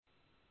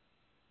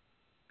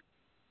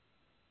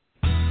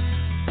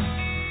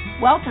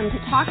Welcome to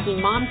Talking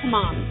Mom to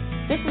Mom.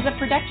 This is a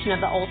production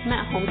of the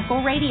Ultimate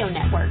Homeschool Radio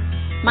Network.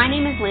 My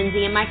name is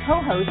Lindsay, and my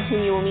co-host,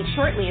 whom you will meet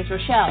shortly, is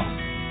Rochelle.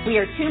 We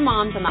are two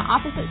moms on the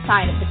opposite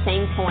side of the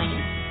same coin.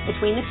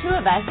 Between the two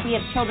of us, we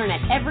have children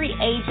at every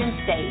age and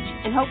stage,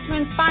 and hope to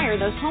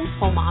inspire those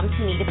homeschool moms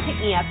who need a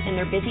pick-me-up in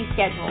their busy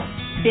schedule,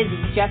 busy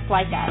just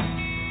like us.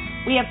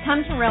 We have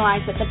come to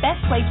realize that the best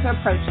way to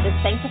approach this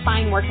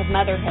sanctifying work of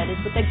motherhood is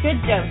with a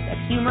good dose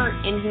of humor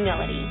and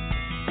humility.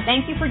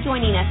 Thank you for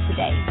joining us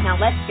today. Now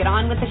let's get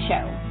on with the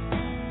show.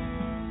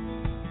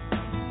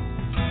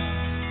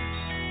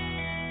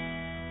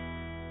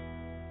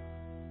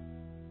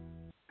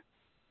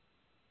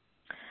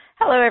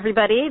 Hello,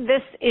 everybody.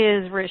 This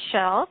is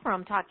Rochelle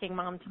from Talking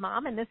Mom to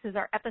Mom, and this is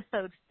our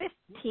episode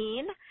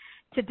 15.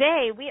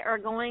 Today, we are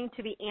going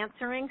to be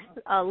answering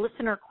a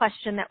listener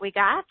question that we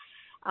got.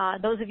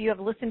 Those of you who have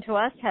listened to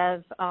us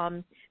have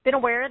been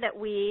aware that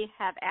we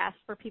have asked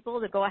for people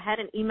to go ahead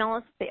and email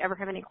us if they ever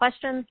have any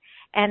questions,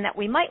 and that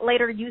we might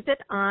later use it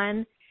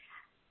on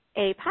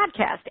a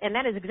podcast. And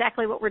that is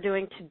exactly what we're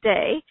doing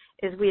today,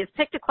 is we have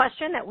picked a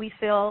question that we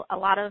feel a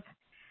lot of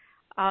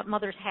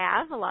mothers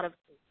have, that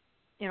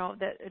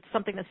it's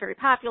something that's very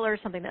popular,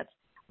 something that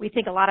we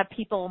think a lot of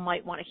people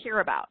might want to hear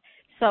about.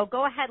 So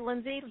go ahead,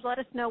 Lindsay, let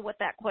us know what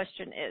that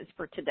question is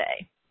for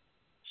today.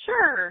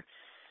 Sure.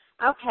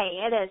 Okay,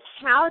 it is,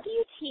 how do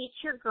you teach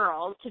your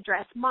girls to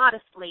dress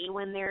modestly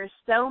when there's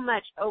so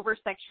much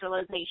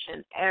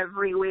over-sexualization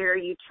everywhere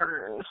you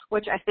turn,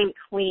 which I think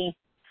we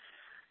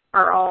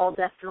are all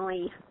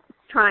definitely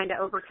trying to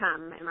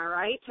overcome. Am I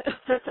right?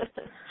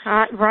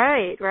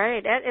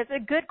 Right. It's a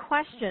good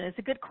question. It's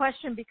a good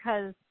question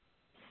because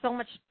so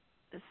much,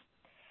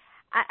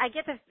 I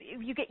get that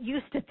you get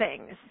used to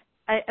things.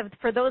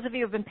 For those of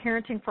you who have been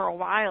parenting for a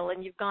while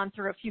and you've gone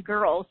through a few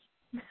girls,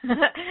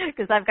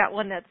 because I've got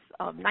one that's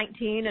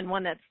 19 and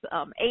one that's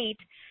 8,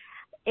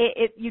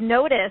 you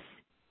notice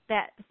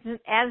that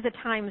as the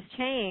times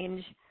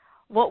change,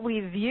 what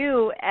we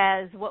view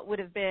as what would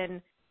have been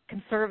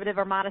conservative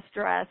or modest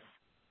dress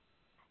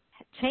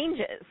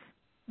changes,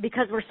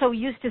 because we're so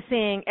used to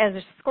seeing as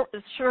the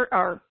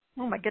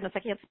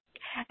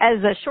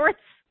shorts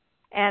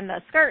and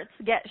the skirts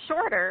get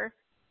shorter,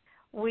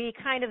 we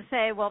kind of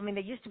say,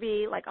 they used to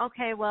be like,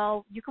 okay,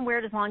 well, you can wear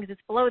it as long as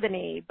it's below the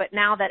knee. But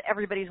now that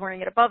everybody's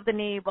wearing it above the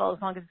knee, well,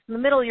 as long as it's in the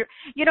middle, you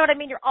know what I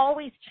mean? You're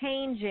always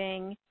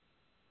changing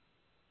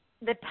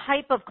the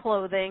type of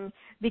clothing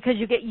because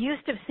you get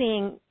used to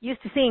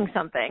seeing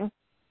something.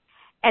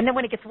 And then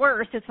when it gets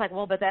worse, it's like,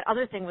 well, but that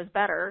other thing was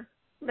better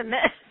than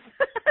this.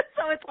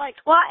 So it's like,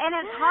 and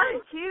it's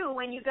hard too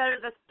when you go to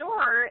the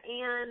store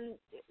and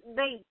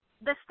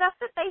the stuff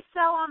that they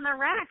sell on the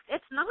racks,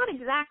 it's not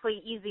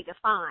exactly easy to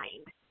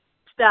find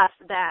stuff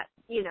that,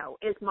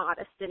 is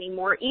modest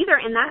anymore either.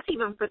 And that's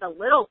even for the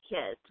little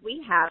kids.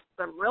 We have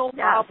some real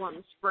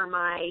problems for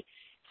my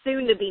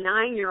soon-to-be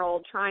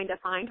 9-year-old trying to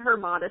find her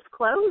modest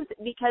clothes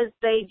because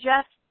they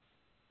just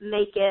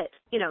make it,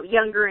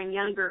 younger and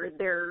younger.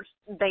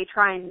 They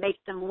try and make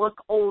them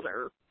look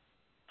older.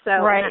 So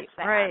right.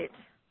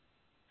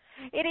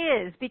 It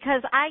is,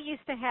 because I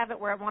used to have it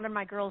where I wanted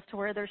my girls to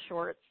wear their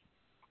shorts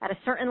at a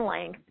certain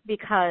length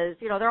because,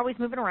 they're always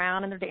moving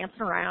around and they're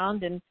dancing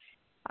around, and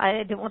I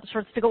didn't want the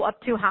shorts to go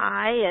up too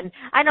high. And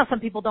I know some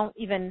people don't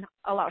even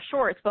allow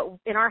shorts, but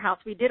in our house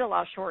we did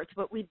allow shorts,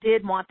 but we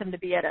did want them to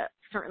be at a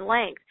certain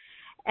length.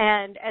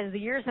 And as the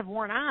years have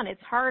worn on,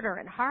 it's harder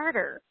and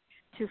harder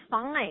to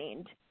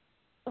find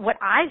what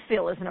I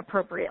feel is an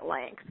appropriate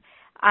length.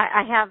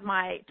 I have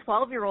my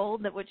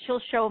 12-year-old that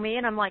she'll show me,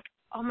 and I'm like,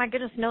 oh my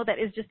goodness, no, that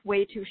is just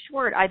way too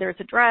short. Either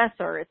it's a dress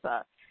or it's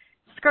a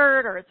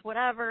skirt or it's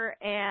whatever,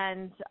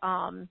 and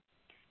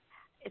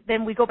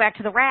then we go back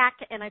to the rack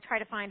and I try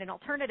to find an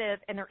alternative,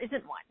 and there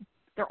isn't one.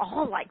 They're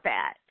all like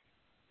that.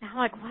 And I'm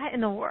like, what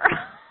in the world?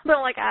 They're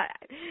like,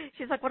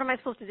 she's like, what am I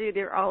supposed to do?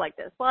 They're all like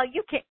this. Well,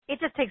 it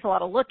just takes a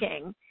lot of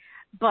looking,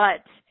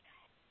 but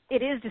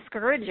it is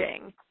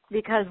discouraging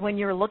because when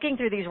you're looking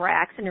through these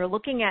racks and you're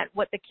looking at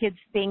what the kids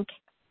think,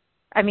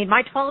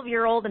 my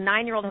 12-year-old and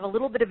 9-year-old have a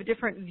little bit of a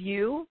different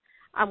view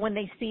when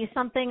they see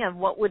something of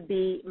what would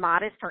be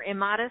modest or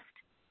immodest,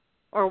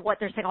 or what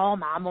they're saying, oh,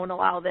 Mom won't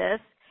allow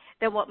this,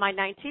 than what my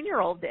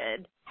 19-year-old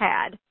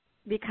had.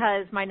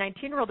 Because my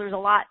 19-year-old, there was a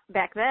lot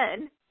back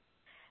then.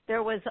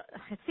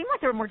 It seemed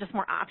like there were just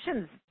more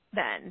options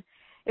then.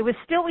 We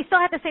still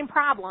had the same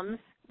problems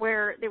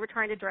where they were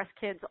trying to dress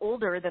kids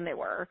older than they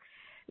were.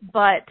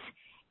 But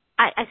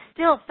I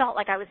still felt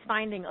like I was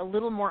finding a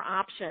little more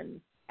options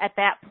at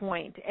that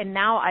point. And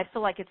now I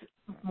feel like it's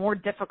more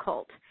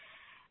difficult.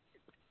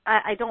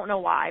 I don't know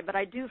why, but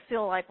I do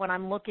feel like when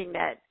I'm looking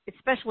at,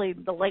 especially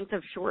the length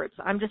of shorts,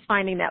 I'm just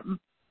finding that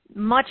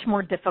much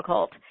more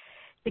difficult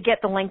to get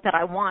the length that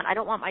I want. I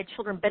don't want my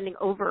children bending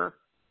over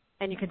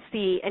and you can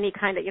see any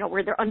kind of,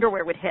 where their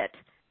underwear would hit.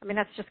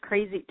 That's just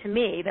crazy to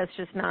me. That's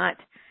just not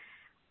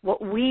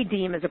what we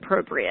deem as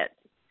appropriate.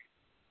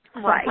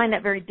 So I find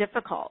that very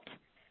difficult.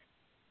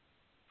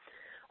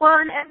 Well,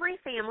 and every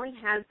family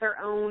has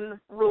their own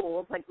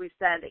rules, like we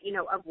said,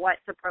 of what's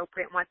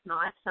appropriate and what's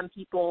not. Some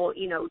people,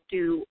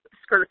 do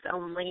skirts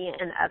only,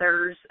 and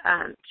others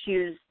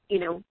choose,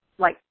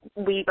 like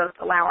we both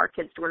allow our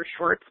kids to wear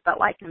shorts, but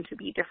like them to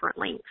be different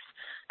lengths.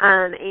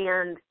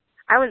 And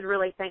I was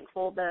really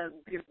thankful the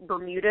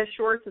Bermuda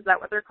shorts, is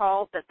that what they're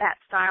called, that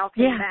style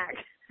came back.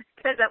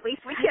 Because at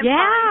least we can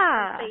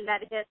find something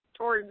that hits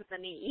towards the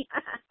knee.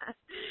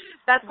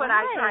 That's what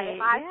I try.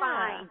 If I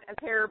find a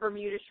pair of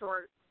Bermuda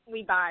shorts,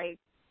 we buy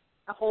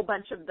a whole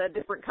bunch of the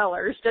different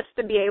colors just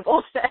to be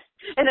able to,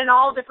 and in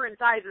all different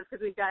sizes,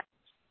 because we've got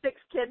 6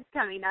 kids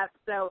coming up.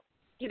 So,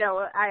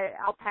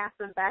 I'll pass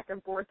them back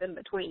and forth in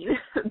between.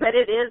 But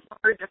it is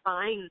hard to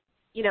find,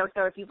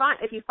 so if you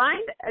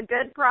find a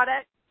good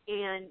product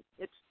and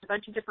it's a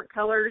bunch of different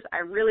colors, I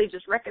really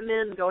just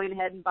recommend going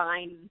ahead and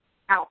buying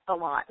out a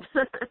lot.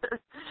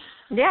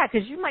 Yeah,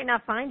 because you might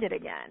not find it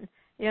again.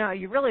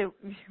 You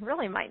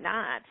really might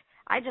not.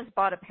 I just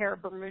bought a pair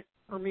of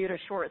Bermuda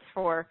shorts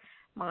for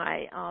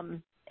my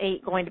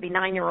 8 going to be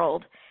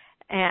 9-year-old,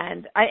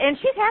 and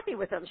she's happy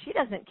with them. She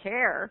doesn't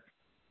care.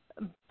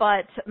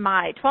 But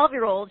my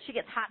 12-year-old, she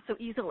gets hot so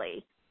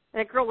easily.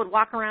 That girl would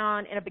walk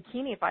around in a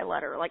bikini if I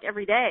let her, like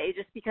every day,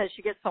 just because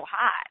she gets so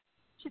hot.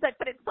 She's like,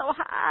 but it's so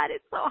hot.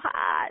 It's so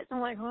hot. I'm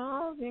like,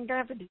 well, you're going to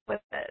have to deal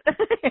with it.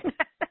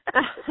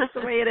 That's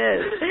the way it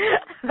is.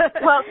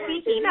 Well,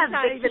 speaking of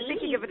bikinis,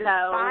 thinking of it as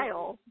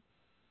style.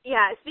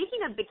 Yeah, speaking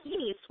of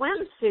bikini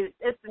swimsuits,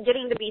 it's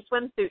getting to be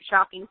swimsuit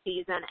shopping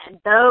season, and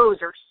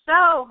those are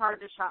so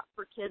hard to shop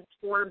for kids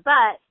for.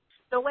 But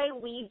the way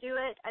we do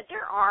it,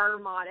 there are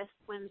modest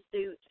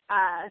swimsuit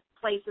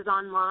places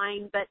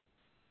online, but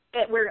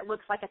where it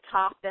looks like a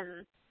top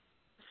and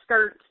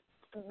skirt.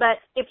 But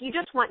if you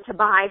just want to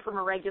buy from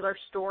a regular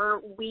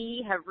store,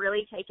 we have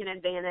really taken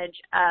advantage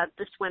of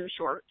the swim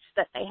shorts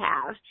that they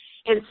have.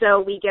 And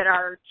so we get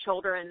our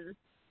children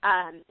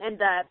and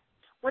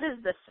what is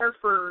the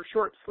surfer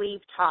short sleeve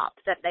top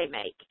that they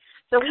make.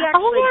 So we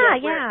actually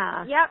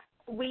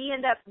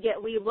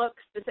we look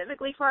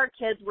specifically for our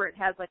kids where it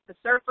has like the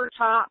surfer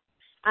top,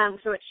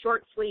 so it's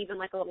short sleeve and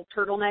like a little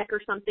turtleneck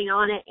or something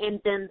on it,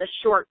 and then the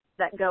shorts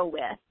that go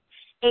with.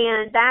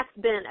 And that's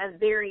been a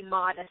very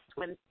modest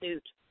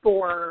swimsuit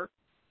for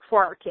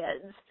our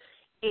kids.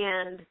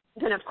 And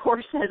then, of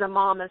course, as a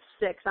mom of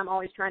 6, I'm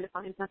always trying to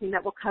find something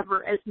that will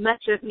cover as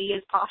much of me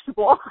as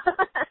possible.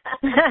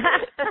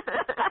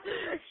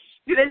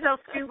 Do they sell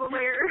scuba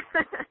wear?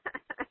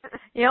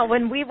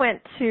 When we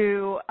went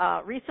to,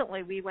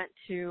 recently we went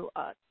to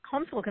a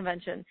homeschool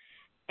convention,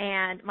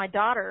 and my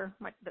daughter,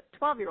 the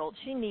 12-year-old,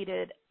 she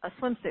needed a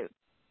swimsuit.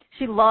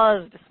 She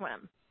loves to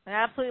swim.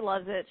 Absolutely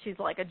loves it. She's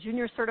like a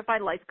junior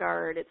certified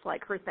lifeguard. It's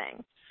like her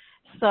thing.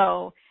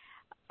 So,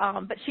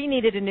 but she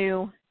needed a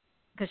new,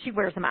 because she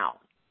wears them out.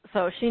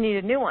 So she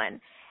needed a new one.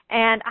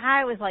 And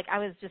I was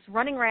just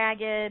running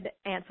ragged.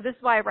 And so this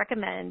is why I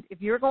recommend,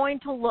 if you're going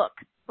to look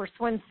for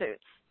swimsuits,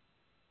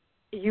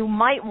 you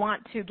might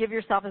want to give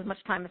yourself as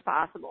much time as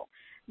possible.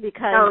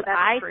 Because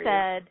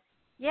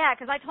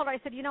because I told her, I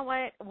said, you know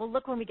what, we'll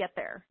look when we get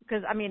there.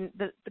 Because,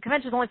 the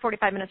convention's only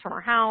 45 minutes from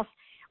our house.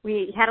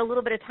 We had a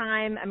little bit of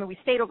time. We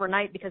stayed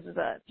overnight because of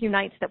the few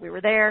nights that we were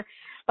there.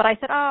 But I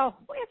said,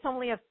 it's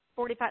only a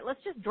 45.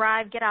 Let's just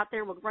drive, get out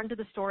there. We'll run to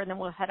the store, and then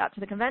we'll head out to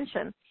the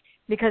convention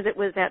because it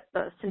was at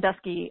the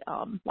Sandusky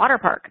water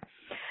park.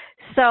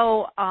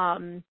 So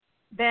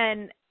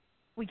then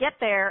we get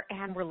there,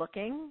 and we're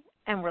looking,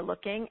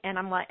 and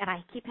I'm like, and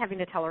I keep having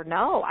to tell her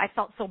no. I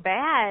felt so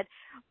bad,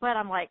 but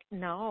I'm like,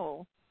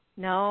 no.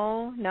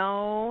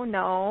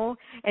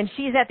 And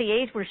she's at the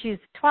age where she's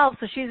 12,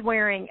 so she's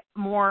wearing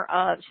more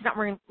she's not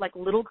wearing like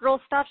little girl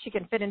stuff. She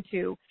can fit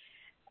into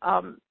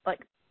like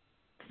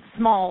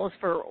smalls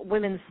for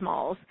women's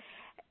smalls.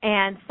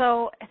 And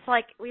so it's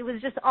like it was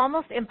just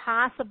almost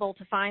impossible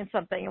to find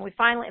something. And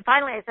finally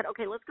I said,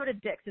 okay, let's go to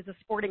Dick's. It's a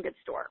sporting goods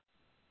store.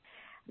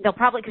 They'll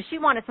probably, because she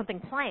wanted something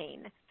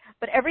plain,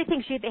 but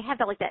everything they have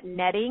that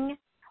netting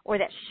or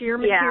that sheer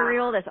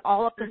material that's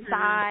all up the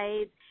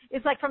sides.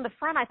 It's like from the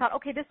front, I thought,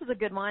 okay, this is a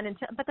good one,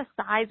 but the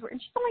sides were,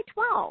 and she's only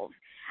 12.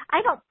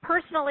 I don't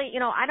personally,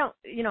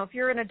 if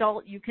you're an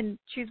adult, you can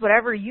choose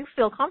whatever you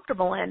feel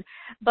comfortable in,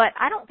 but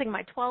I don't think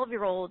my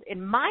 12-year-old,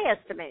 in my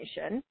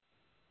estimation,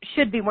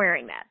 should be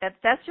wearing that.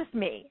 That's just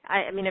me.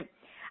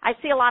 I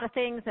see a lot of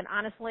things, and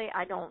honestly,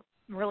 I don't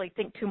really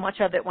think too much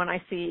of it when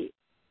I see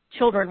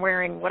children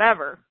wearing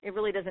whatever. It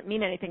really doesn't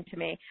mean anything to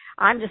me.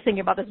 I'm just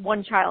thinking about this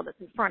one child that's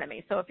in front of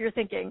me. So if you're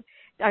thinking,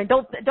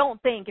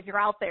 don't think if you're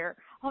out there,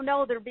 oh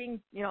no, they're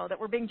being, that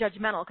we're being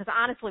judgmental, because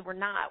honestly we're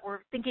not. We're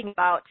thinking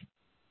about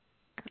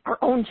our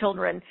own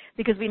children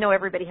because we know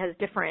everybody has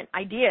different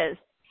ideas.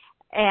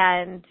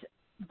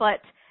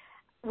 But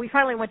we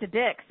finally went to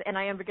Dick's, and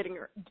I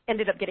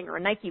ended up getting her a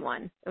Nike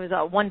one. It was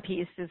a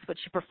one-piece is what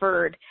she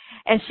preferred,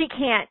 and she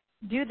can't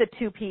do the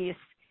two-piece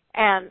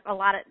and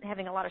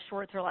having a lot of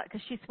shorts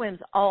because she swims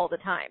all the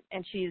time,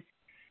 and she's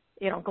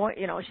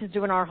she's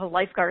doing her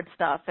lifeguard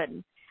stuff,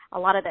 and a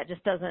lot of that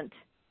just doesn't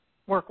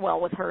work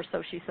well with her,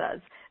 so she says.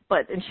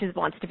 and she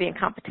wants to be in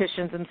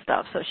competitions and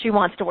stuff, so she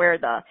wants to wear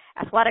the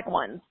athletic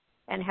ones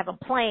and have them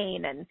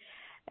plain, and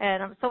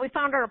so we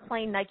found her a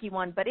plain Nike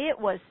one, but it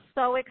was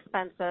so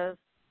expensive,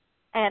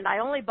 and I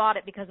only bought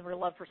it because of her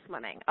love for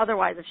swimming.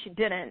 Otherwise, if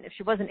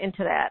she wasn't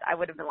into that, I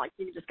would have been like,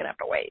 you're just going to have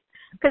to wait,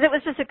 because it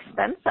was just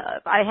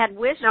expensive. I had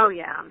wished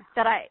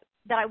that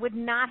I would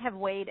not have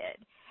waited.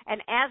 And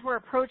as we're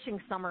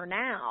approaching summer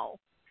now,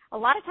 a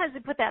lot of times we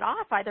put that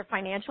off, either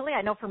financially.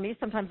 I know for me,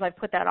 sometimes I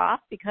put that off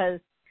because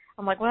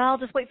I'm like, well,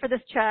 just wait for this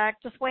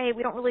check. Just wait.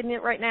 We don't really need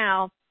it right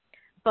now.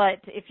 But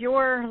if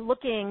you're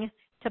looking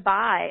to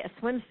buy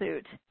a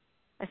swimsuit,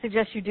 I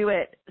suggest you do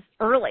it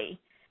early.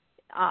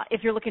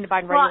 If you're looking to buy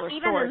in regular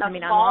stores,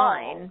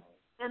 online.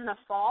 In the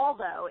fall,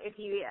 though, if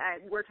you,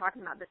 we're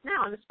talking about this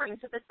now in the spring,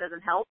 so this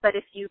doesn't help, but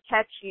if you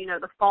catch,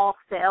 the fall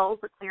sales,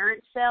 the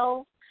clearance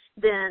sales,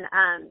 then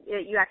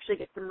you actually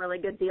get some really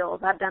good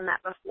deals. I've done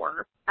that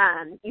before.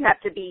 You have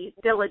to be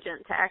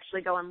diligent to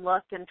actually go and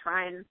look and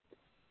try and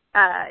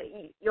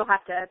you'll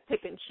have to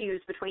pick and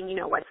choose between,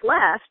 what's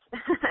left.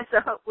 So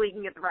hopefully you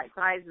can get the right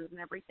sizes and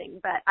everything.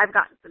 But I've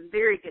gotten some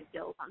very good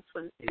deals on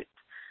swimsuits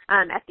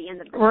at the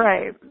end of the season.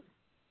 Right.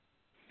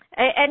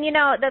 And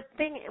the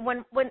thing,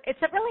 when it's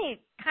a really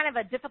kind of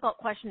a difficult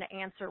question to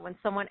answer when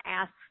someone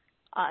asks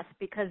us,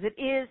 because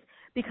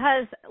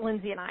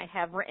Lindsay and I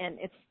have written,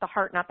 it's the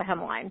heart, not the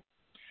hemline.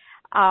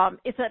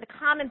 It's a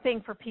common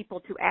thing for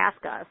people to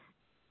ask us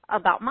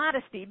about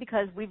modesty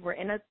because we were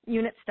in a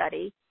unit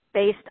study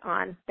based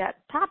on that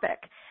topic.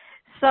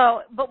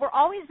 So, but we're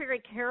always very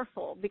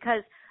careful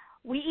because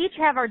we each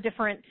have our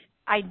different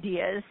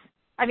ideas.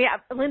 I mean,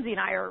 Lindsay and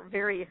I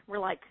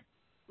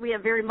we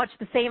have very much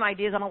the same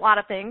ideas on a lot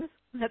of things.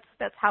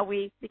 That's how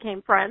we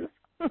became friends.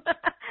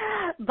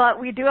 But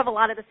we do have a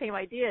lot of the same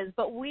ideas,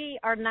 but we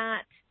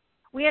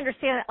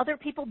understand that other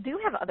people do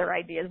have other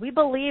ideas. We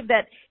believe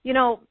that,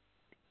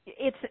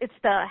 it's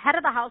the head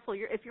of the household.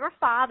 If your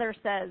father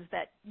says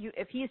that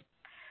if he's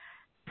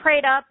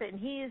prayed up and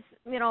he's,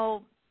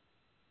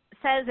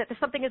 says that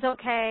something is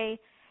okay,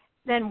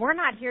 then we're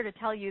not here to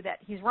tell you that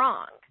he's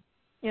wrong.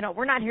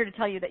 We're not here to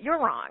tell you that you're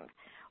wrong.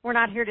 We're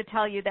not here to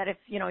tell you that if,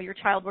 your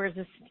child wears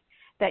this,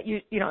 that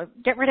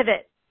get rid of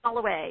it all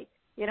the way,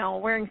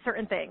 wearing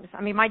certain things.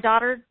 I mean, my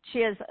daughter, she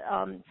has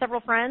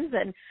several friends,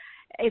 and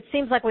it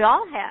seems like we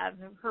all have,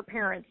 her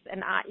parents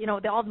and I,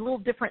 they all have little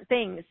different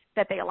things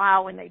that they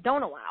allow and they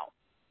don't allow.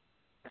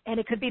 And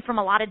it could be from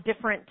a lot of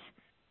different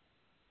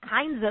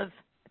kinds of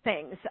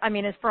things. I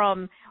mean, it's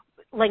from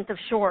length of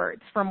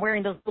shorts, from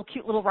wearing those little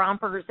cute little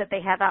rompers that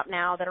they have out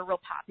now that are real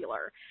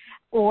popular,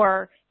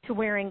 or to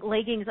wearing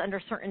leggings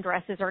under certain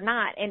dresses or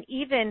not. And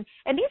these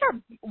are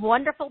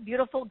wonderful,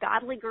 beautiful,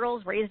 godly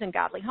girls raised in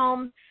godly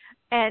homes.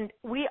 And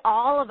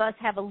all of us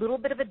have a little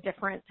bit of a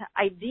different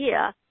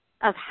idea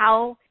of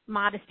how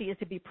modesty is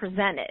to be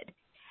presented.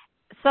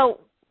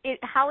 So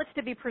how it's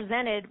to be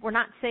presented, we're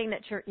not saying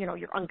that you're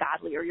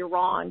ungodly or you're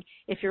wrong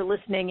if you're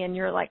listening and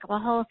you're like,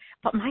 well,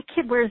 but my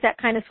kid wears that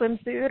kind of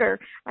swimsuit, or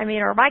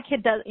my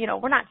kid does,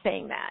 we're not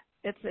saying that.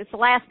 It's the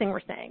last thing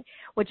we're saying.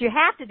 What you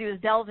have to do is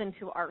delve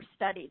into our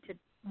study to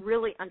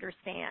really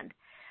understand,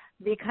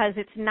 because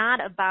it's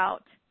not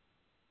about,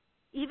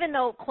 even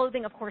though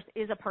clothing, of course,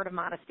 is a part of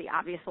modesty,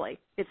 obviously,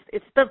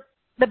 it's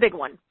the big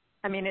one.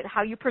 I mean,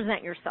 how you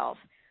present yourself.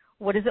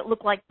 What does it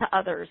look like to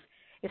others?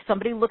 If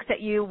somebody looks at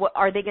you,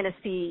 are they going to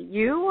see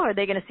you? Are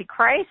they going to see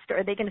Christ? Or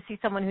are they going to see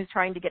someone who's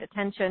trying to get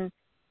attention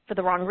for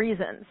the wrong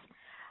reasons?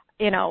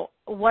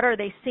 What are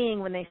they seeing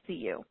when they see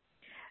you?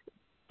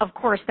 Of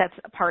course, that's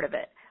a part of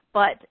it.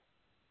 But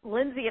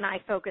Lindsay and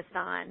I focused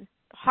on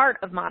the heart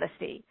of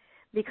modesty,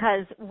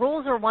 because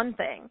rules are one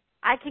thing.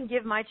 I can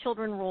give my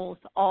children rules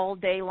all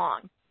day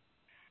long.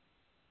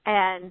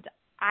 And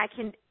I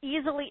can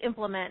easily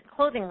implement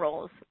clothing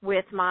rules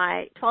with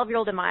my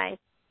 12-year-old and my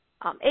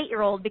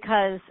 8-year-old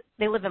because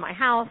they live in my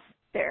house.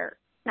 They're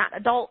not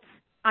adults.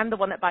 I'm the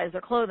one that buys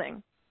their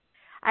clothing.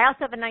 I also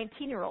have a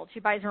 19-year-old.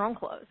 She buys her own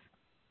clothes.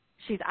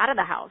 She's out of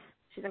the house.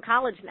 She's in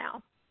college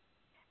now.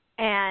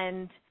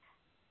 And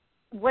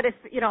what if,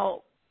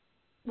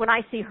 when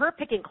I see her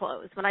picking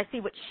clothes, when I see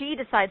what she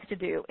decides to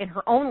do in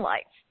her own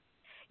life,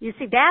 you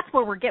see, that's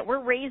where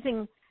we're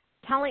raising,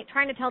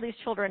 trying to tell these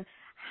children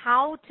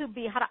how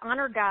to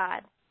honor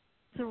God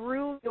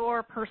through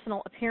your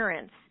personal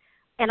appearance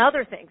and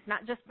other things,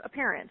 not just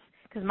appearance,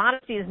 because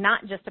modesty is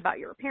not just about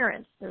your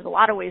appearance. There's a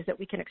lot of ways that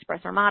we can express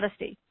our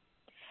modesty.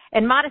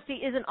 And modesty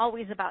isn't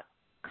always about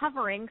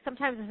covering.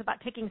 Sometimes it's about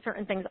taking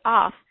certain things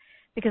off,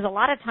 because a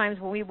lot of times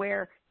when we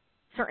wear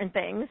certain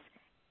things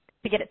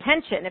to get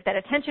attention, if that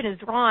attention is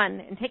drawn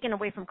and taken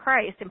away from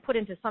Christ and put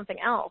into something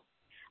else,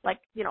 like,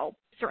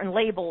 certain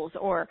labels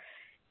or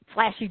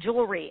flashy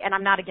jewelry, and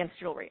I'm not against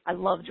jewelry. I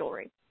love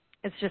jewelry.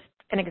 It's just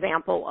an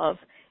example of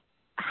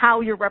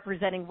how you're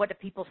representing. What do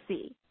people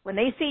see? When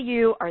they see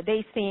you, are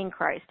they seeing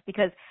Christ?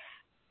 Because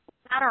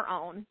not our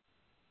own.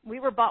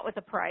 We were bought with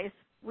a price.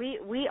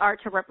 We are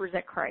to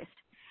represent Christ.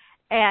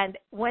 And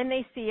when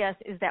they see us,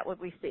 is that what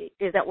we see?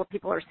 Is that what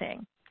people are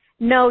seeing?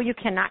 No, you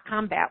cannot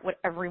combat what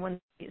everyone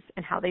sees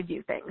and how they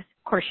view things.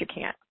 Of course you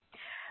can't.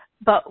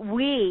 but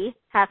we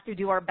have to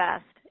do our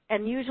best.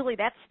 And usually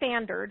that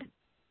standard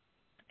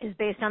is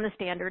based on the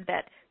standard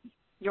that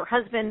your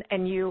husband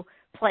and you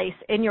place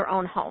in your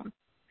own home.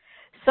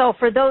 So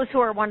for those who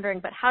are wondering,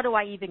 but how do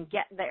I even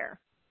get there?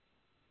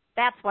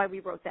 That's why we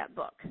wrote that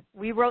book.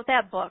 We wrote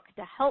that book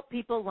to help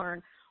people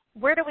learn,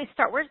 where do we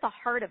start? Where's the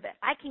heart of it?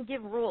 I can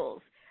give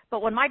rules,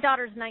 but when my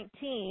daughter's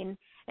 19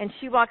 and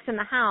she walks in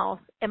the house,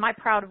 am I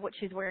proud of what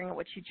she's wearing and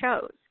what she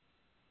chose?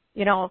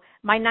 You know,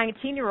 my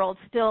 19-year-old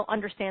still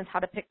understands how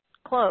to pick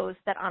clothes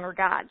that honor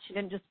God. She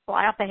didn't just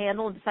fly off the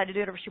handle and decide to do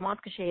whatever she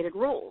wants because she hated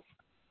rules.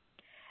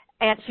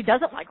 And she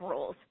doesn't like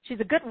rules. She's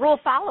a good rule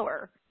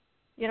follower.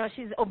 You know,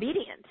 she's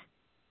obedient.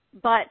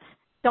 But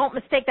don't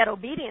mistake that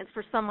obedience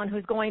for someone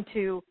who's going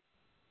to,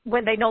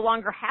 when they no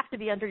longer have to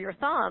be under your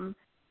thumb,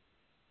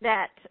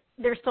 that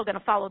they're still going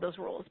to follow those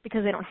rules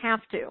because they don't have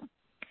to.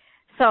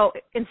 So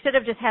instead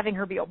of just having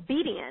her be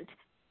obedient,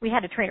 we had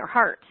to train her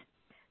heart.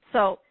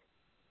 So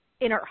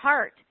in her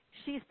heart,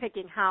 she's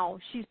picking how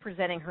she's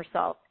presenting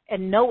herself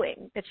and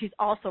knowing that she's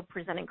also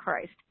presenting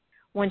Christ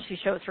when she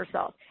shows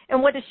herself.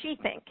 And what does she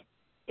think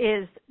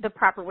is the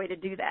proper way to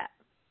do that?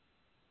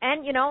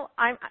 And, you know,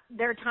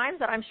 there are times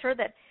that I'm sure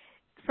that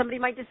somebody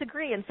might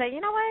disagree and say, you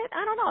know what,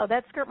 I don't know,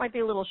 that skirt might be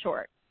a little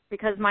short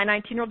because my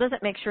 19-year-old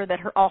doesn't make sure that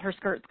all her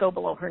skirts go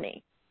below her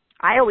knee.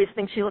 I always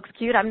think she looks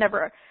cute.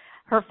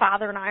 Her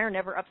father and I are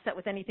never upset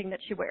with anything that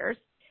she wears.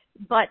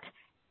 But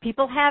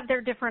people have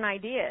their different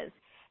ideas.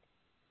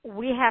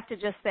 We have to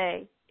just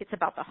say it's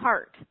about the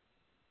heart.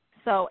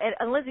 So,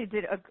 and Lizzie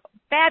did a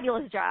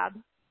fabulous job.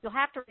 You'll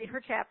have to read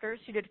her chapters.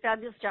 She did a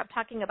fabulous job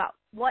talking about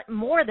what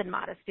more than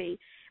modesty,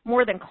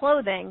 more than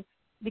clothing,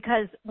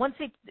 because once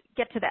we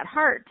get to that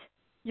heart,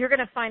 you're going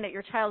to find that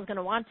your child is going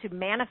to want to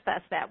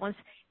manifest that. Once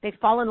they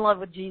fall in love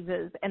with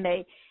Jesus and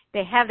they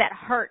have that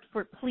heart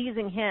for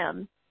pleasing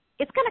him,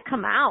 it's going to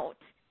come out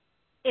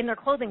in their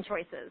clothing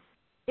choices.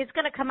 It's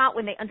going to come out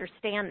when they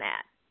understand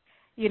that.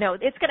 You know,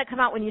 it's going to come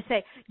out when you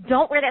say,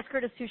 don't wear that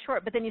skirt, it's too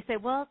short. But then you say,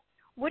 well,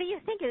 what do you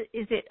think?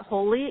 Is it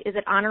holy? Is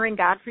it honoring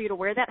God for you to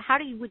wear that?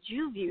 Would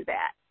you view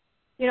that?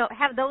 You know,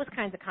 have those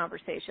kinds of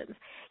conversations.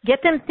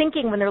 Get them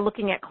thinking when they're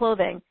looking at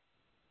clothing,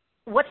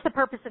 what's the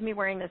purpose of me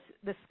wearing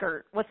this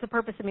skirt? What's the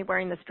purpose of me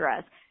wearing this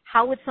dress?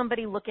 How would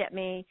somebody look at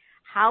me?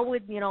 How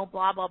would, you know,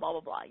 blah, blah, blah,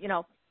 blah, blah. You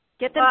know,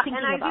 get them thinking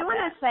about that. And I do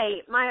want to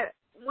say,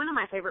 one of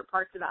my favorite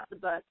parts about the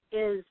book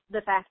is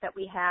the fact that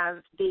we have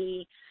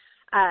the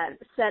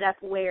setup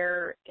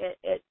where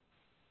it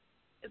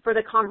for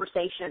the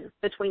conversation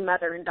between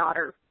mother and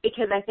daughter,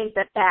 because I think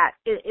that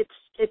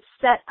it's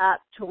set up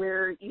to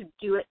where you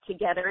do it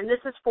together. And this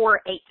is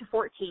for 8 to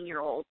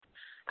 14-year-olds.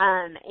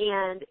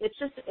 And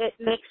it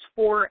makes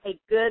for a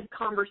good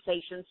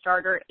conversation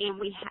starter,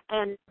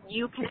 and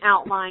you can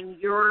outline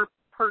your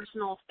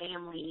personal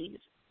family's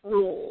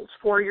rules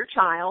for your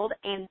child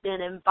and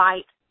then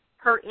invite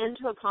her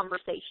into a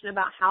conversation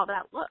about how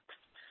that looks.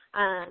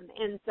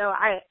 And so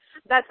I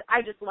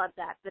just love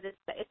that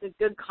it's a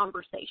good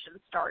conversation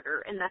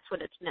starter, and that's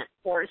what it's meant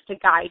for, is to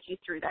guide you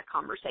through that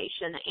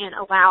conversation and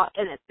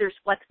there's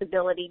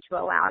flexibility to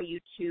allow you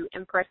to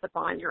impress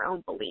upon your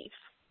own beliefs.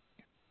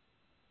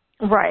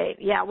 Right.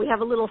 Yeah. We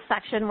have a little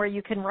section where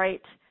you can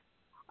write,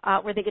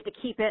 where they get to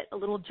keep it, a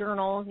little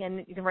journal,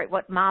 and you can write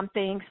what mom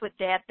thinks, what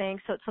dad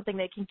thinks, so it's something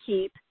they can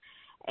keep.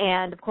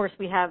 And, of course,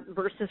 we have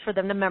verses for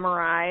them to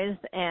memorize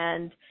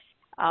and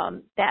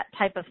that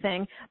type of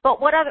thing. But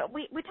we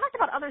talked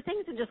about other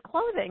things than just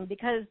clothing,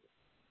 because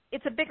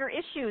it's a bigger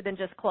issue than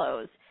just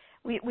clothes.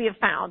 We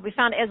found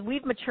as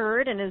we've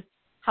matured, and as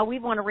how we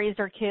want to raise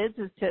our kids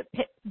is to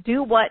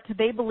do what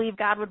they believe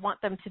God would want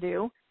them to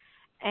do,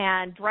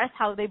 and dress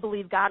how they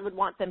believe God would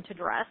want them to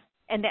dress.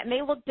 And that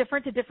may look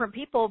different to different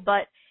people,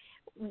 but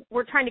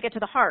we're trying to get to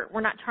the heart.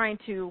 We're not trying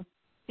to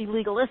be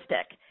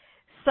legalistic.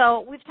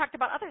 So we've talked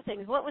about other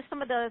things. What was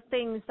some of the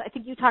things? I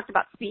think you talked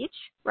about speech,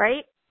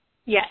 right?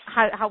 Yes.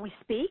 How we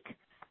speak.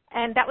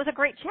 And that was a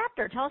great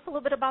chapter. Tell us a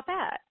little bit about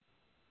that.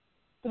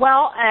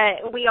 Well,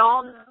 we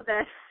all know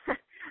that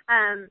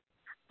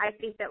I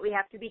think that we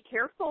have to be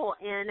careful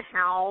in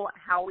how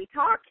we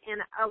talk.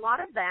 And a lot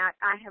of that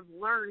I have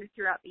learned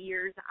throughout the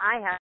years.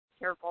 I have to be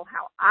careful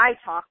how I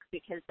talk,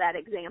 because that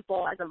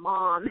example as a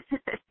mom,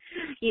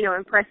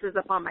 impresses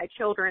upon my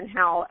children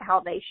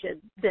how they should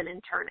then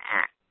in turn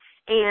act.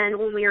 And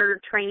when we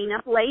are training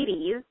up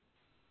ladies,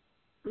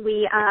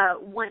 we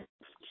want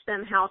to teach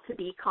them how to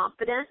be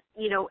confident,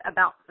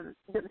 about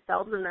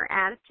themselves and their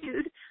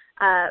attitude,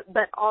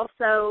 but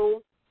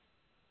also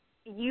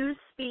use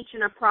speech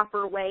in a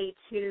proper way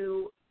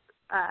to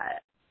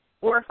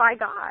glorify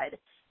God.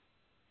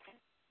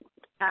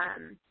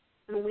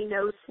 And we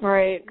know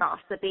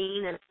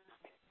gossiping, and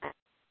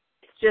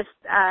it's just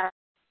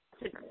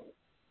to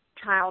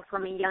child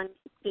from a young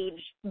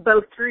age,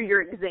 both through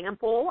your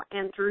example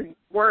and through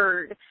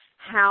word,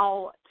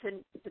 how to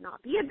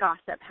not be a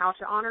gossip, how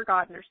to honor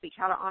God in their speech,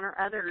 how to honor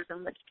others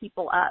and lift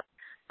people up.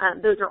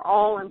 Those are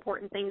all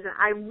important things. And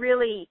I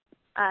really,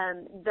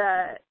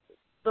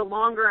 the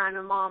longer I'm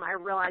a mom, I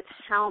realize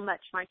how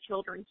much my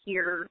children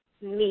hear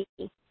me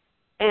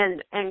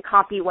and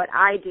copy what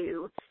I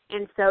do.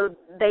 And so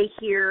they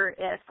hear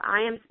if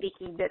I am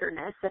speaking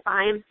bitterness, if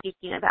I am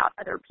speaking about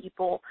other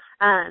people,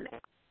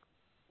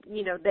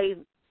 they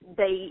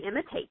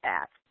imitate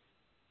that.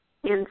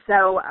 And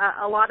so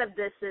a lot of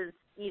this is,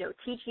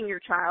 teaching your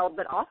child,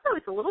 but also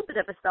it's a little bit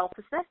of a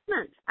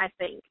self-assessment, I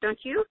think, don't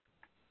you?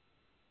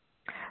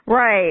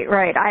 Right.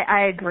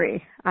 I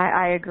agree.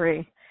 I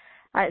agree.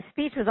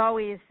 Speech was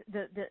always,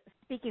 the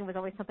speaking was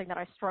always something that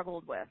I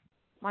struggled with.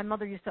 My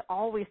mother used to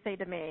always say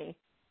to me,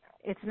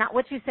 it's not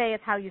what you say,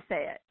 it's how you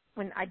say it,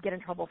 when I'd get in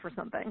trouble for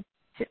something.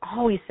 She'd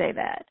always say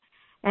that.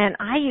 And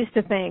I used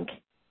to think,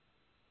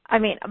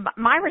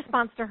 my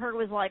response to her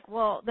was like,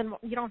 well, then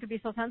you don't have to be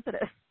so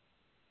sensitive.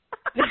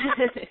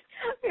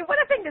 What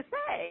a thing to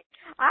say.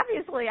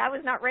 Obviously, I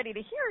was not ready to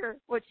hear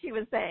what she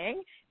was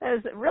saying. It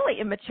was really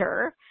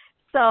immature.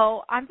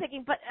 So I'm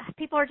thinking, but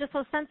people are just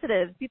so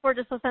sensitive.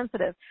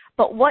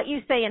 But what you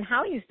say and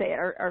how you say it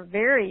are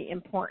very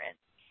important.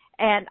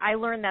 And I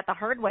learned that the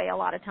hard way a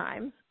lot of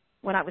times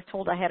when I was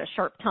told I had a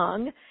sharp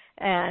tongue,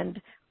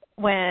 and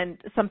when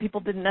some people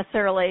didn't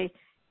necessarily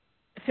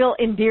feel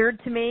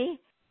endeared to me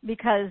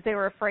because they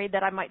were afraid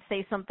that I might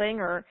say something,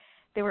 or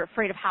they were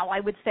afraid of how I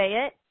would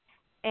say it.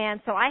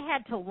 And so I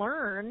had to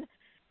learn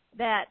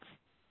that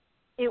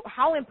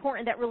how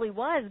important that really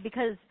was,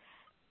 because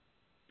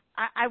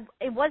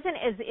it wasn't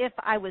as if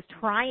I was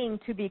trying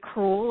to be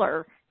cruel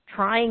or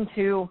trying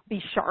to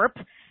be sharp.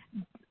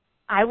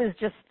 I was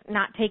just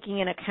not taking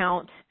into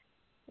account,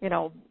 I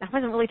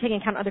wasn't really taking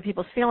into account other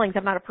people's feelings.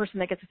 I'm not a person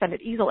that gets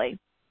offended easily.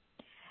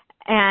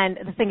 And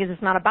the thing is,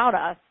 it's not about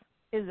us,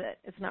 is it?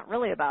 It's not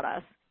really about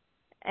us.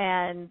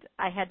 And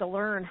I had to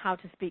learn how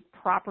to speak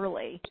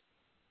properly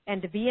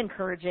and to be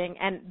encouraging.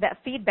 And that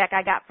feedback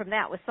I got from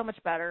that was so much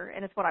better,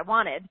 and it's what I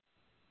wanted.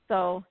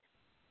 So,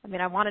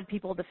 I wanted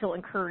people to feel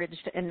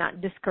encouraged and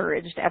not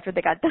discouraged after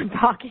they got done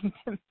talking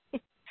to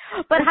me.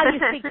 But how do you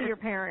speak to your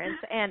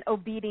parents, and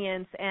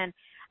obedience, and,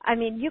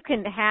 you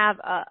can have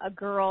a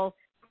girl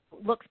who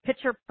looks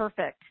picture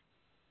perfect,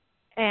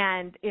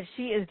 and if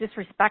she is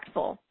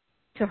disrespectful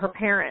to her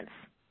parents,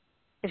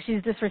 if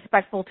she's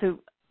disrespectful to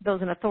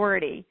those in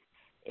authority,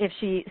 if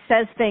she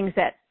says things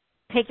that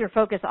take your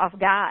focus off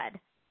God,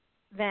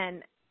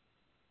 then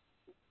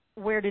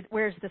where's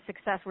the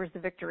success? Where's the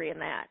victory in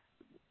that?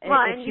 Well,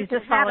 if and she's you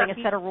just following a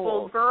set of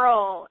rules.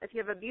 If you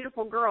have a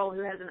beautiful girl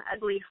who has an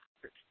ugly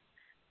heart,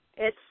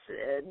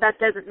 that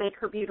doesn't make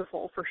her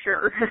beautiful for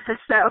sure.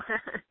 So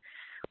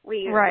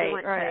we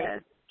want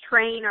to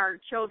train our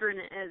children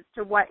as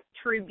to what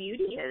true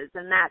beauty is,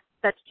 and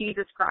that's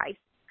Jesus Christ.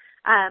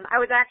 I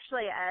was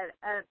actually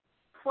a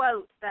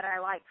quote that I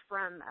like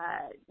from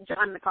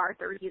John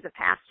MacArthur. He's a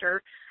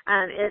pastor.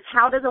 Is,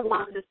 how does a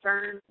woman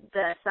discern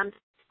the sometimes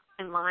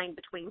line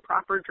between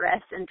proper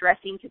dress and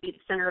dressing to be the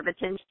center of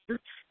attention?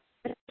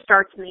 It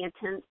starts in the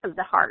intent of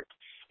the heart.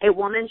 A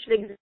woman should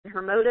examine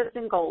her motives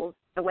and goals.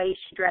 The way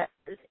she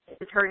dresses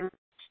is her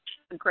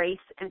grace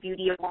and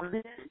beauty of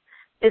woman.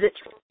 Is it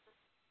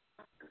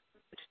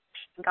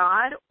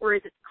God, or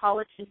is it to call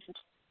attention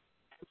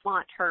to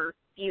flaunt her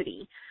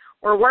beauty,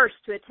 or worse,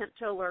 to attempt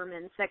to allure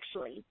men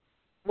sexually?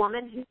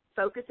 Woman who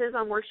focuses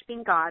on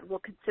worshiping God will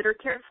consider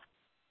carefully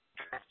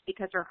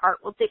because her heart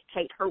will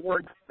dictate her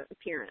wardrobe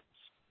appearance.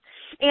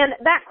 And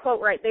that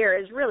quote right there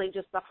is really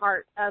just the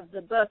heart of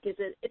the book.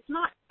 It's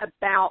not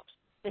about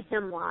the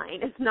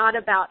hemline. It's not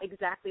about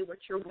exactly what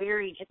you're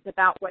wearing. It's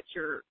about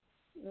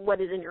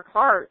what is in your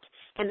heart,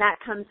 and that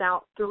comes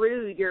out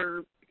through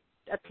your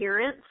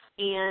appearance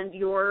and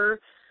your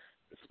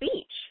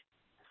speech.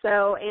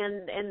 So,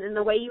 and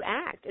the way you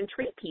act and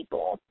treat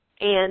people,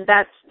 and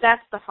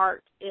that's the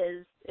heart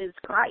is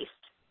Christ,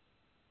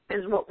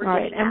 is what we're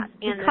getting at.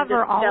 And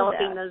cover all of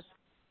that.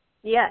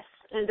 Yes,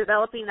 and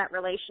developing that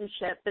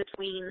relationship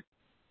between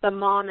the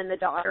mom and the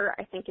daughter,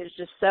 I think, is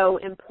just so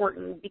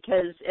important,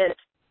 because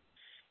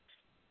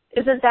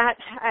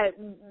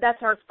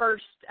that's our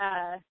first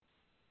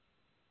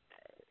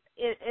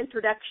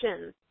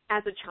introduction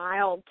as a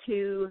child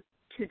to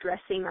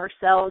dressing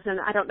ourselves. And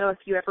I don't know if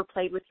you ever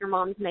played with your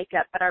mom's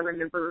makeup, but I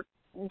remember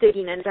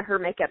digging into her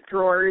makeup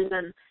drawers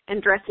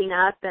and dressing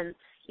up. And,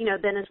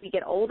 then as we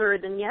get older,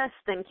 then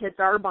kids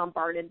are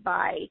bombarded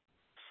by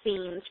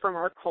scenes from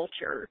our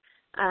culture.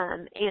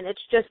 And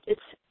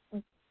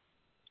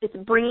it's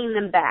bringing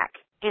them back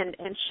and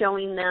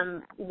showing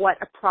them what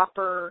a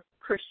proper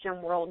Christian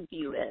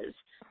worldview is,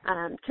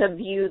 to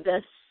view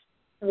this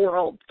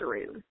world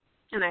through.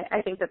 And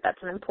I think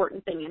that's an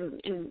important thing,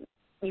 and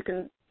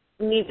you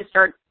need to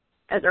start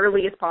as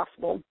early as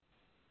possible.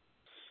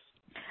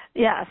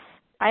 Yes,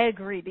 I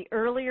agree. The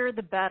earlier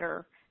the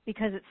better,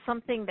 because it's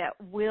something that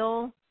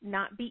will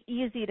not be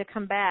easy to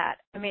combat.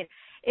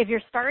 If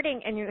you're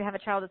starting and you have a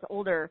child that's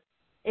older,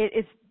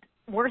 it's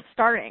worth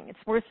starting.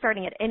 It's worth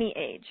starting at any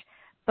age.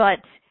 But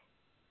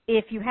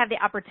if you have the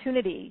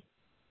opportunity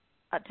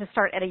to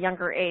start at a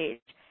younger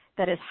age,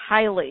 that is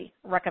highly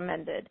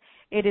recommended.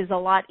 It is a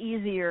lot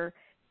easier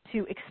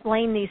to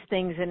explain these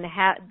things and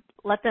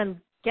let them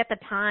get the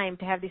time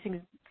to have these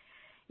things,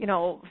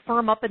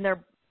 firm up in their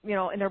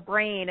in their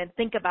brain and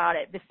think about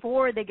it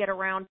before they get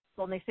around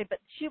people and they say, but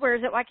she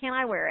wears it, why can't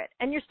I wear it?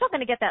 And you're still going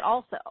to get that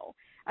also.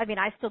 I mean,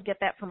 I still get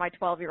that from my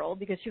 12-year-old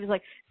because she was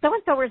like,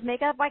 so-and-so wears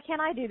makeup, why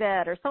can't I do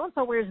that? Or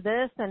so-and-so wears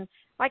this, and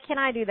why can't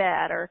I do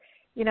that? Or,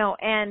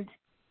 and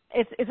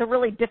it's a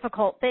really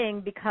difficult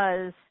thing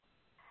because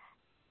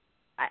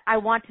I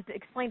wanted to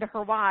explain to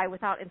her why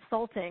without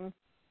insulting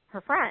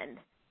her friend,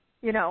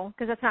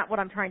 because that's not what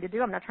I'm trying to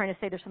do. I'm not trying to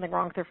say there's something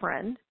wrong with her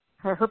friend.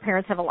 Her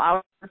parents have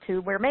allowed her to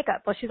wear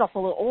makeup. Well, she's also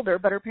a little older,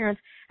 but her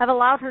parents have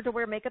allowed her to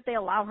wear makeup. They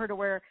allow her to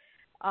wear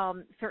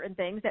certain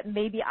things that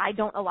maybe I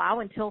don't allow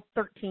until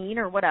 13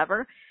 or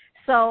whatever.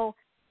 So,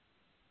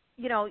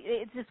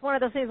 it's just one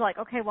of those things like,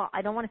 okay, well,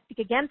 I don't want to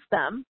speak against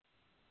them,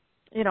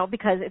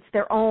 because it's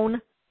their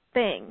own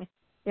thing.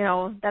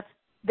 That's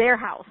their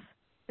house.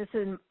 This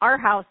is our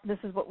house. This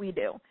is what we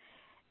do.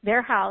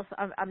 Their house,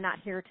 I'm not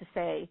here to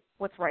say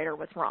what's right or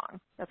what's wrong.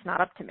 That's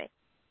not up to me.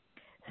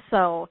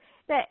 So,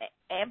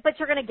 but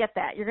you're going to get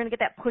that. You're going to get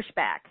that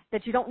pushback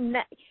that you don't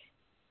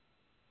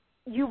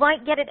you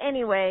might get it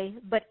anyway,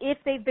 but if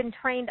they've been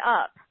trained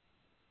up,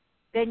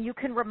 then you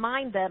can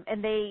remind them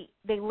and they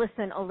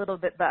listen a little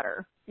bit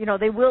better.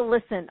 They will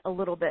listen a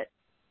little bit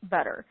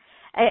better.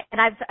 And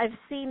I've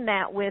seen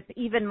that with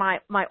even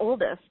my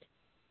oldest.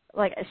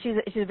 Like she's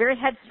a very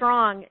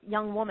headstrong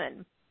young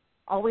woman,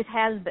 always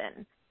has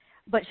been.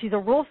 But she's a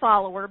rule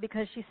follower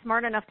because she's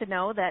smart enough to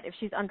know that if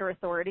she's under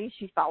authority,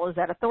 she follows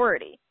that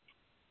authority,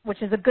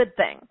 which is a good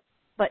thing.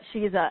 But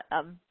she's a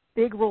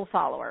big rule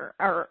follower,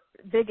 or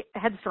big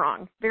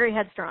headstrong, very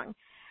headstrong.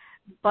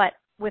 But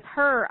with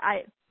her,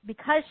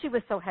 because she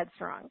was so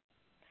headstrong,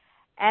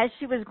 as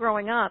she was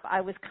growing up,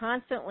 I was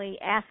constantly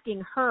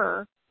asking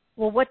her,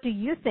 well, what do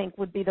you think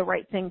would be the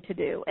right thing to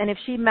do? And if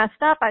she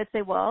messed up, I'd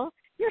say, well,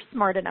 you're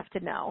smart enough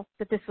to know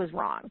that this was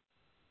wrong.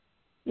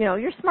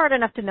 You're smart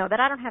enough to know that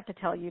I don't have to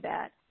tell you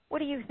that. What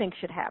do you think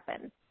should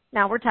happen?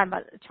 Now, we're talking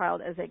about a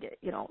child as they get,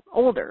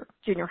 older,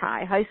 junior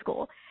high, high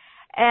school.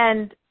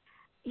 And,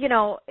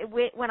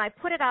 when I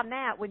put it on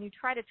that, when you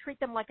try to treat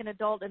them like an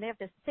adult and they have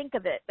to think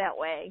of it that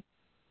way,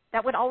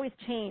 that would always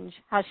change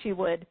how she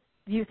would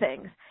view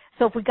things.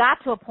 So if we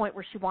got to a point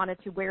where she wanted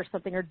to wear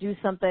something or do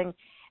something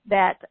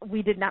that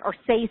we did not, or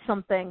say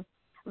something,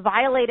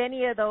 violate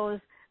any of those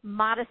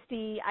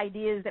modesty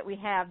ideas that we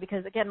have,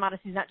 because again,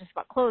 modesty is not just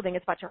about clothing,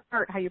 it's about your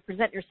heart, how you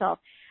present yourself,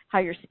 how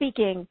you're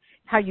speaking,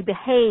 how you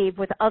behave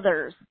with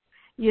others,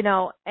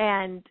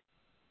 and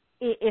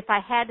if I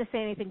had to say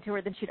anything to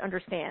her, then she'd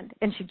understand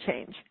and she'd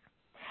change.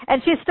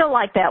 And she's still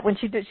like that. When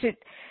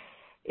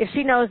if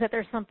she knows that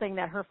there's something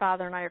that her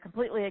father and I are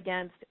completely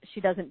against,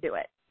 she doesn't do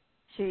it.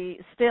 She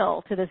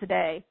still, to this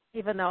day,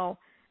 even though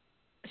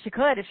she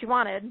could if she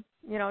wanted,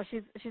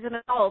 she's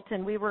an adult,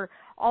 and we were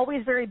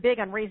always very big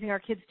on raising our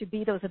kids to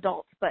be those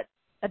adults, but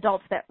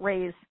adults that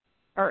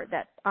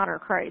that honor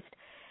Christ,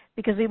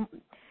 because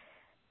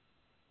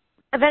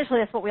eventually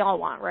that's what we all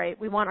want, right?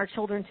 We want our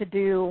children to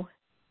do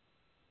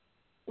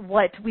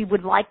what we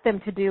would like them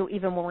to do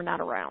even when we're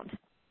not around.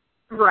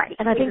 Right.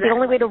 And I think the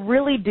only way to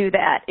really do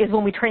that is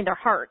when we train their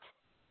heart.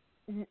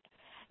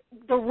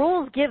 The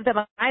rules give them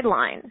a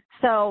guideline.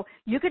 So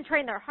you can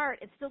train their heart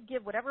and still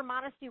give whatever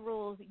modesty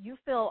rules you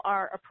feel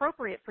are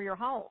appropriate for your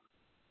home,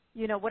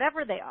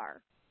 whatever they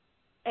are.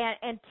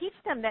 And teach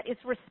them that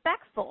it's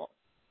respectful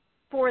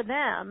for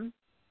them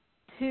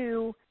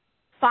to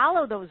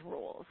follow those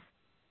rules,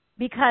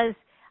 because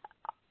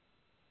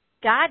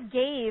God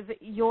gave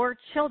your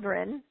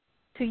children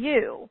to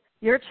you.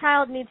 Your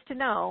child needs to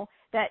know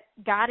that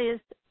God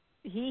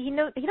he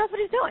knows what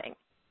he's doing.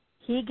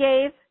 He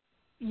gave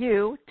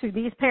you to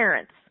these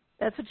parents.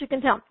 That's what you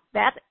can tell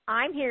them.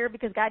 I'm here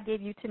because God gave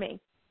you to me.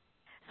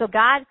 So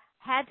God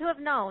had to have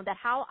known that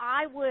how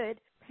I would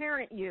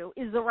parent you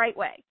is the right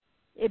way.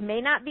 It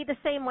may not be the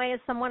same way as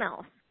someone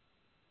else,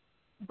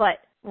 but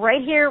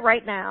right here,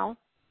 right now,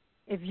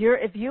 if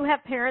you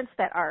have parents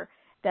that are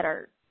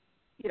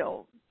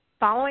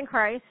following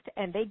Christ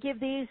and they give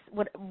the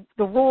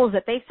rules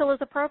that they feel is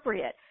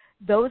appropriate,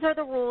 those are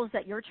the rules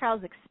that your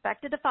child is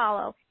expected to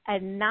follow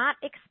and not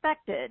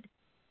expected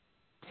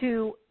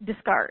to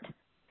discard.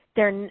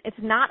 It's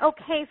not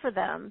okay for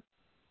them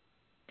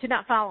to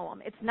not follow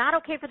them. It's not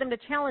okay for them to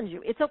challenge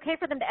you. It's okay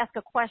for them to ask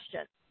a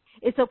question.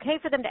 It's okay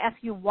for them to ask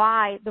you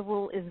why the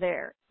rule is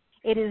there.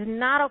 It is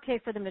not okay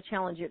for them to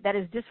challenge you. That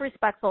is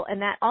disrespectful,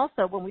 and that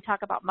also, when we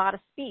talk about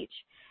modest speech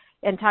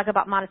and talk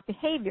about modest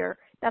behavior,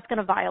 that's going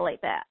to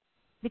violate that.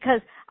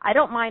 Because I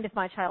don't mind if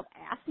my child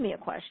asks me a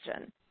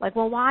question, like,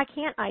 well, why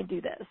can't I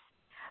do this?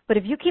 But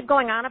if you keep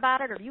going on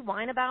about it, or you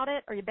whine about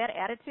it, or you have bad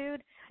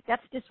attitude,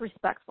 that's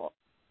disrespectful.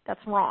 That's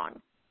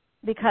wrong.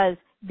 Because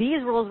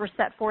these rules were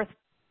set forth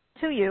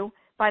to you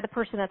by the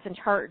person that's in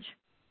charge,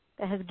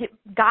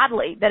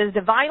 that is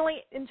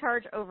divinely in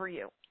charge over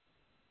you.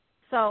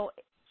 So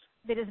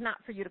it is not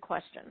for you to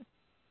question.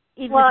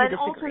 Well, and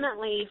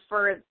ultimately,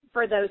 for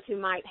those who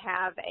might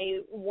have a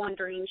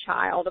wandering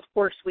child, of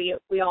course, we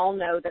all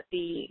know that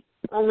the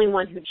only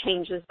one who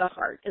changes the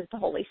heart is the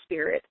Holy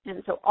Spirit.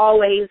 And so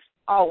always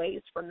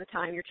always from the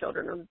time your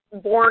children are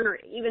born or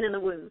even in the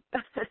womb.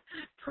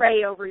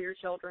 Pray over your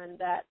children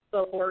that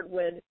the Lord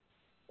would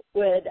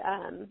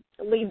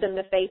lead them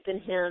to faith in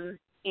him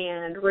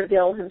and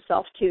reveal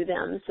himself to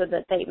them so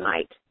that they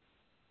might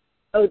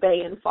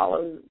obey and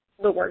follow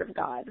the word of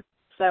God.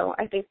 So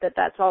I think that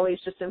that's always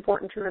just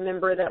important to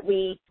remember, that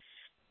we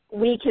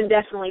can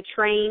definitely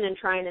train and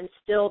try and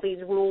instill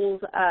these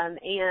rules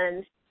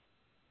and,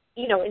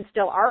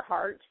 instill our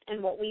heart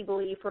and what we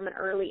believe from an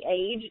early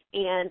age.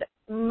 And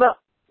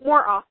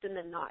more often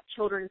than not,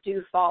 children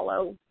do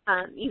follow,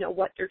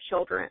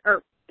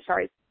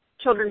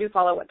 children do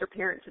follow what their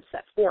parents have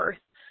set forth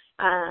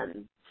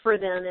for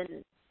them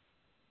and,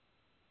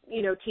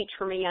 teach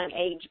from a young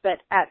age.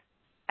 But at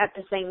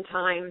the same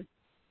time,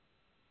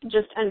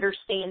 just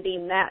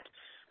understanding that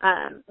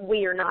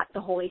we are not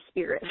the Holy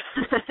Spirit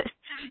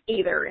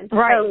either. And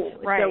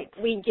right. So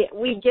we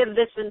give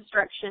this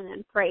instruction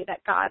and pray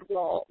that God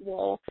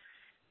will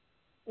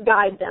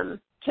guide them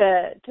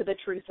to the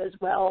truth as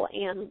well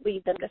and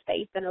lead them to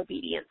faith and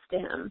obedience to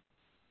him.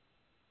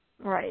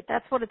 Right.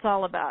 That's what it's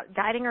all about,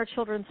 guiding our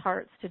children's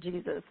hearts to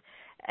Jesus.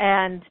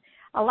 And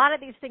a lot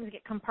of these things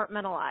get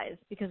compartmentalized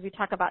because we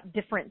talk about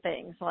different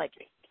things like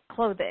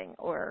clothing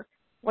or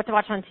what to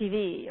watch on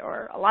TV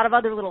or a lot of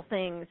other little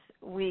things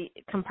we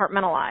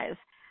compartmentalize.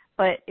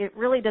 But it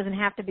really doesn't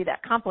have to be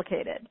that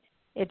complicated.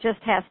 It just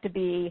has to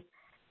be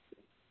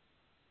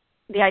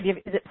the idea of,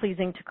 is it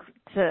pleasing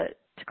to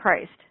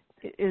Christ?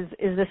 Is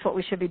this what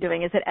we should be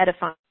doing? Is it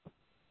edifying?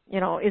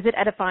 Is it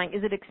edifying?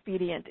 Is it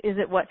expedient? Is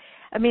it what?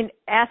 I mean,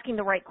 asking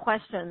the right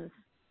questions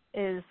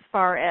as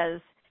far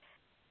as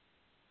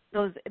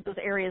those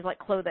areas like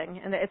clothing.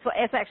 And it's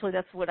actually,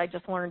 that's what I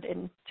just learned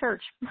in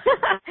church.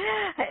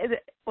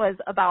 It was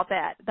about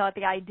that, about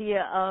the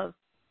idea of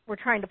we're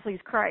trying to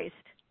please Christ.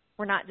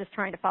 We're not just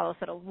trying to follow a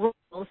set of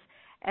rules,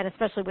 and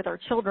especially with our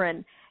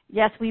children.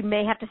 Yes, we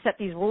may have to set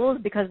these rules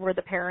because we're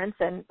the parents,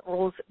 and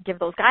rules give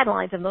those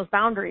guidelines and those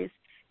boundaries.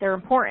 They're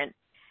important.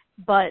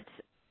 But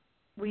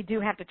we do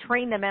have to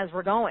train them as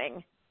we're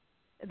going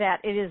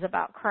that it is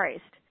about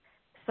Christ.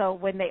 So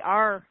when they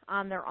are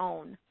on their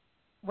own,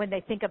 when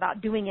they think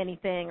about doing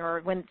anything or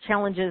when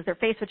they're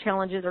faced with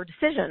challenges or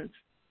decisions,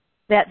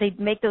 that they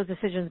make those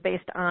decisions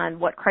based on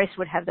what Christ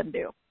would have them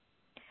do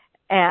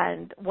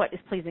and what is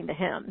pleasing to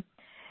him.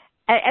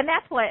 And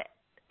that's what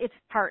its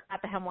part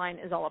at the Hemline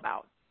is all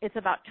about. It's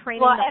about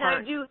training the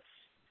heart.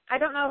 I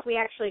don't know if we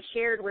actually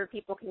shared where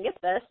people can get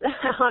this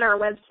on our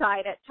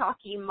website at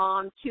Talking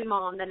Mom to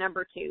Mom, the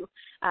number 2.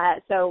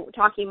 So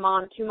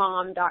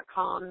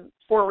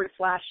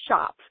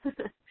talkingmomtomom.com/shop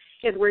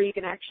is where you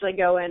can actually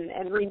go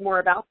and read more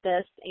about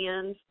this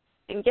and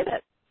get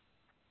it.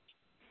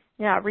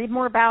 Yeah, read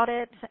more about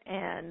it.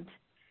 And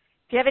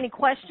if you have any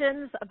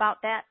questions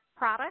about that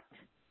product,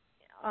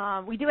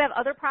 we do have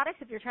other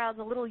products if your child's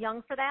a little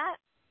young for that.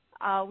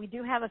 We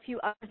do have a few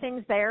other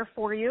things there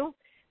for you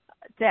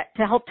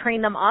to help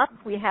train them up.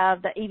 We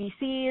have the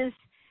ABCs,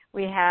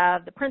 we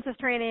have the Princess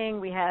Training,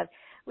 we have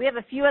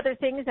a few other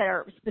things that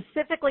are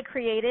specifically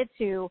created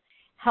to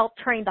help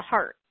train the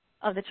heart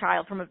of the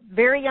child from a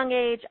very young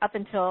age up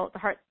until the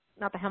heart,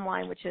 not the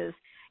Hemline,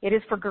 it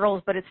is for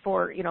girls, but it's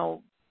for 8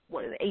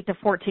 to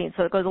 14,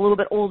 so it goes a little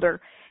bit older.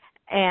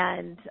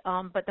 And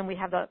but then we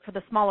have for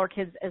the smaller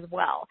kids as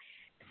well.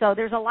 So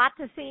there's a lot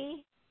to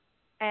see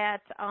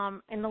at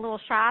in the little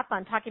shop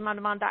on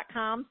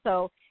TalkingMomToMom.com.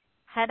 So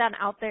head on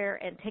out there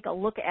and take a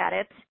look at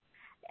it.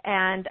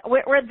 And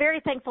we're very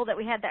thankful that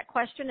we had that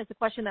question. It's a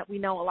question that we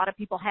know a lot of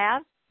people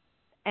have,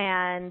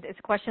 and it's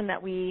a question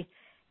that we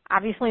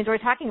obviously enjoy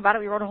talking about it.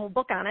 We wrote a whole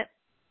book on it.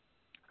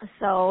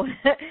 So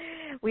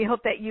we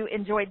hope that you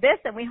enjoyed this,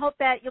 and we hope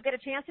that you'll get a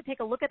chance to take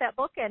a look at that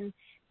book, and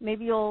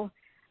maybe you'll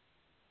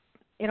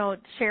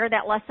share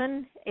that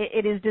lesson.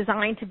 It is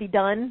designed to be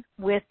done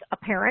with a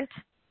parent,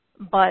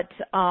 but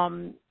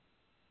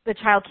the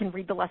child can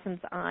read the lessons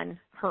on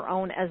her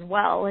own as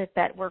well if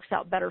that works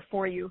out better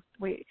for you.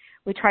 We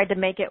tried to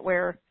make it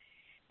where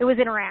it was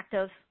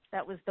interactive.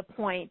 That was the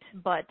point,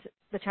 but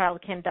the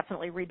child can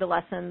definitely read the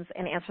lessons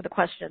and answer the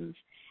questions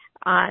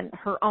on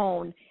her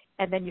own,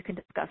 and then you can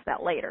discuss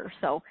that later.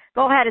 So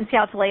go ahead and see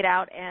how it's laid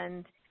out,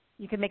 and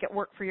you can make it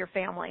work for your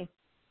family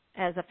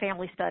as a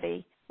family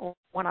study or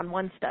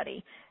one-on-one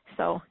study.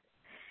 So,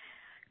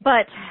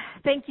 but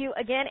thank you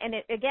again. And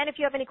again, if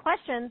you have any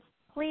questions,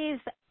 please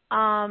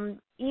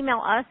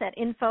email us at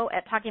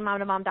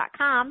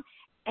info@talkingmomtomom.com,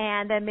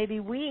 and then maybe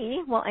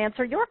we will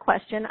answer your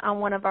question on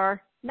one of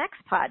our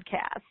next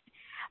podcasts.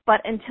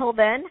 But until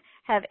then,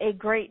 have a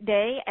great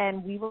day,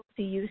 and we will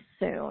see you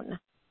soon.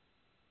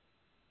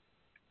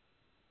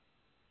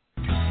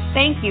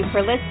 Thank you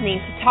for listening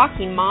to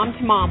Talking Mom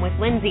to Mom with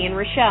Lindsay and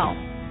Rochelle.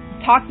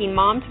 Talking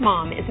Mom to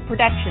Mom is a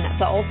production of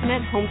the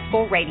Ultimate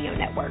Homeschool Radio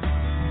Network.